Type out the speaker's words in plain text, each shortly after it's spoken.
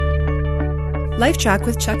LifeTrac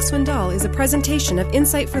with Chuck Swindoll is a presentation of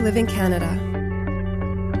Insight for Living Canada.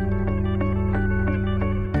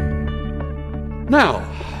 Now,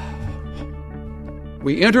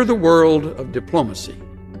 we enter the world of diplomacy,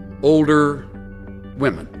 older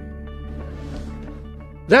women.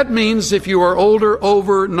 That means if you are older,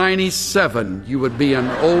 over 97, you would be an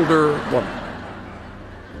older woman.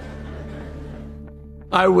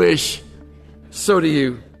 I wish. So do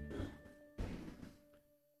you.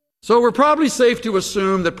 So we're probably safe to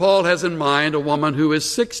assume that Paul has in mind a woman who is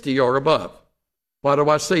 60 or above. Why do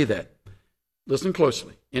I say that? Listen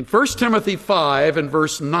closely. In 1 Timothy 5 and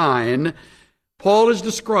verse 9, Paul is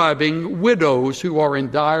describing widows who are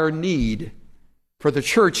in dire need for the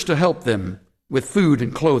church to help them with food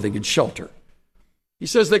and clothing and shelter. He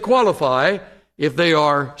says they qualify if they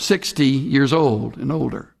are 60 years old and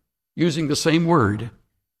older, using the same word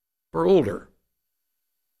for older.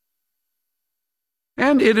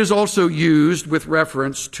 And it is also used with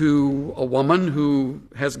reference to a woman who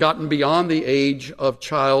has gotten beyond the age of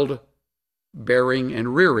childbearing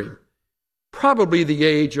and rearing. Probably the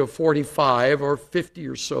age of 45 or 50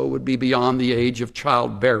 or so would be beyond the age of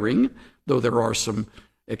childbearing, though there are some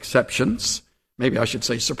exceptions. Maybe I should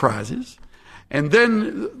say surprises. And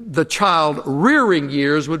then the child rearing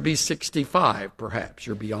years would be 65, perhaps.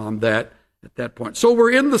 You're beyond that at that point. So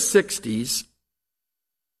we're in the 60s.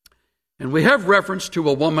 And we have reference to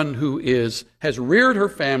a woman who has reared her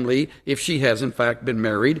family, if she has in fact been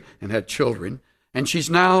married and had children, and she's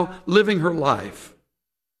now living her life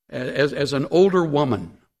as an older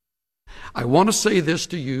woman. I want to say this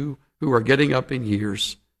to you who are getting up in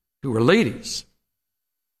years, who are ladies.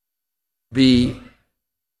 Be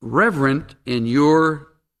reverent in your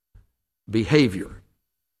behavior.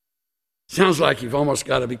 Sounds like you've almost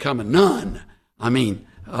got to become a nun.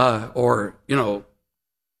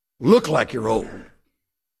 Look like you're old.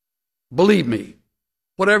 Believe me,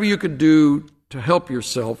 whatever you could do to help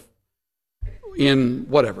yourself in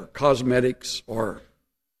whatever, cosmetics or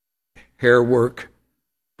hair work.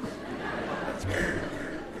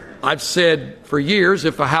 I've said for years,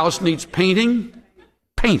 if a house needs painting,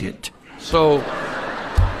 paint it. So,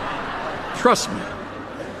 trust me.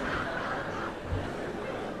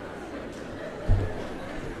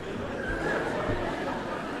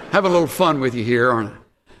 Have a little fun with you here, aren't I?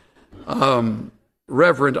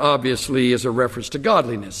 Reverent, obviously, is a reference to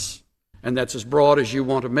godliness, and that's as broad as you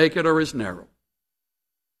want to make it or as narrow.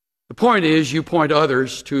 The point is, you point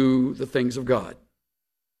others to the things of God.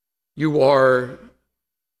 You are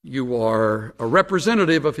a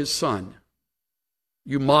representative of His Son.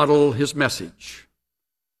 You model His message,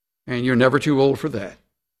 and you're never too old for that.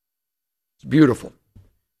 It's beautiful.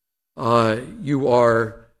 You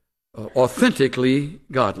are authentically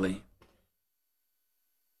godly.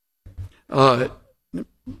 Can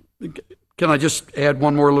I just add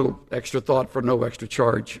one more little extra thought for no extra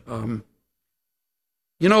charge?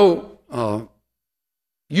 You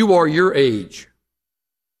are your age,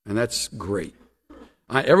 and that's great.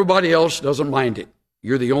 Everybody else doesn't mind it.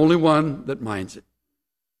 You're the only one that minds it.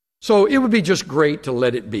 So it would be just great to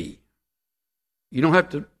let it be. You don't have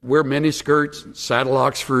to wear mini skirts and saddle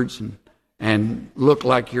Oxfords and look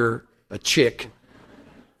like you're a chick.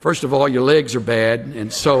 First of all, your legs are bad,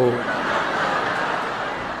 and so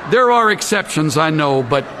there are exceptions, I know,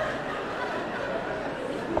 but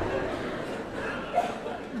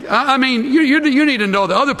you need to know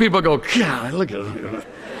that other people go, God, look at it.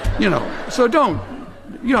 So you don't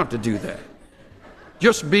have to do that.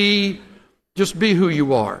 Just be who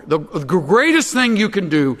you are. The greatest thing you can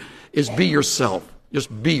do is be yourself.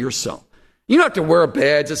 Just be yourself. You don't have to wear a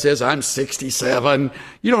badge that says, I'm 67.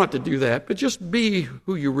 You don't have to do that, but just be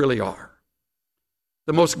who you really are.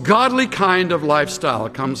 The most godly kind of lifestyle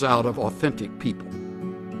comes out of authentic people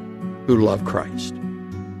who love Christ.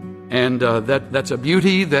 And that's a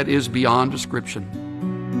beauty that is beyond description.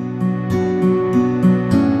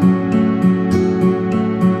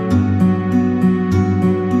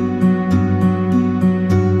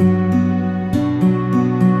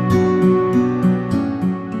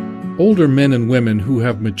 Older men and women who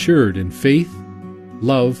have matured in faith,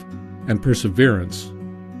 love, and perseverance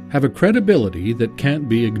have a credibility that can't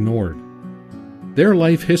be ignored. Their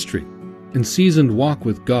life history and seasoned walk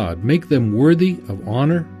with God make them worthy of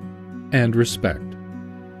honor and respect.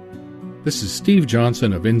 This is Steve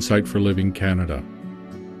Johnson of Insight for Living Canada.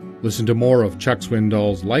 Listen to more of Chuck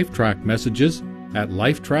Swindoll's LifeTrac messages at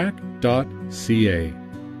lifetrac.ca.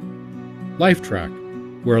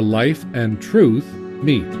 LifeTrac, where life and truth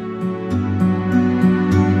meet.